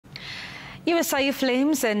USIU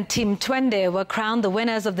Flames and Team Twende were crowned the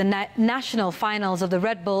winners of the national finals of the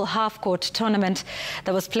Red Bull half-court tournament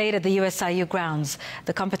that was played at the USIU grounds.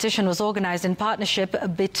 The competition was organized in partnership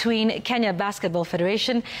between Kenya Basketball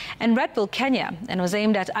Federation and Red Bull Kenya and was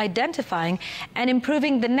aimed at identifying and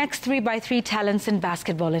improving the next 3x3 talents in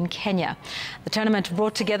basketball in Kenya. The tournament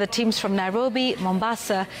brought together teams from Nairobi,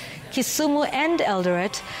 Mombasa, Kisumu and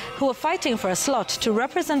Eldoret who are fighting for a slot to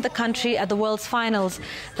represent the country at the World's Finals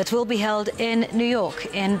that will be held in New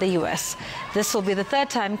York in the US. This will be the third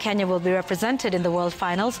time Kenya will be represented in the World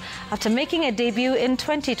Finals after making a debut in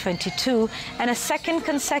 2022 and a second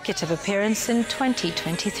consecutive appearance in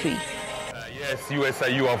 2023. Yes,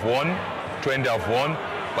 USIU have won, Twende have won,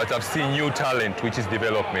 but I've seen new talent which is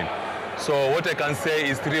development. So what I can say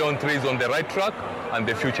is 3-on-3 is on the right track and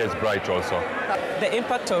the future is bright also. The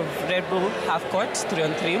impact of Red Bull half-court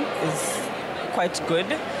 3-on-3 is quite good.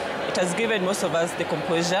 It has given most of us the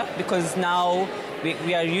composure because now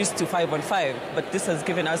we are used to 5-on-5, but this has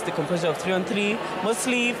given us the composure of 3-on-3.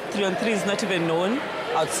 Mostly 3-on-3 is not even known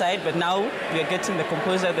outside, but now we are getting the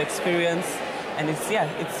composure, the experience, and it's.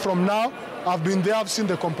 From now, I've been there, I've seen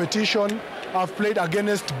the competition. I've played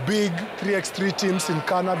against big 3x3 teams in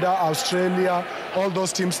Canada, Australia, all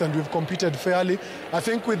those teams, and we've competed fairly. I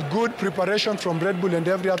think with good preparation from Red Bull and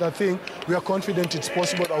every other thing, we are confident it's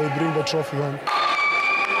possible that we bring the trophy home.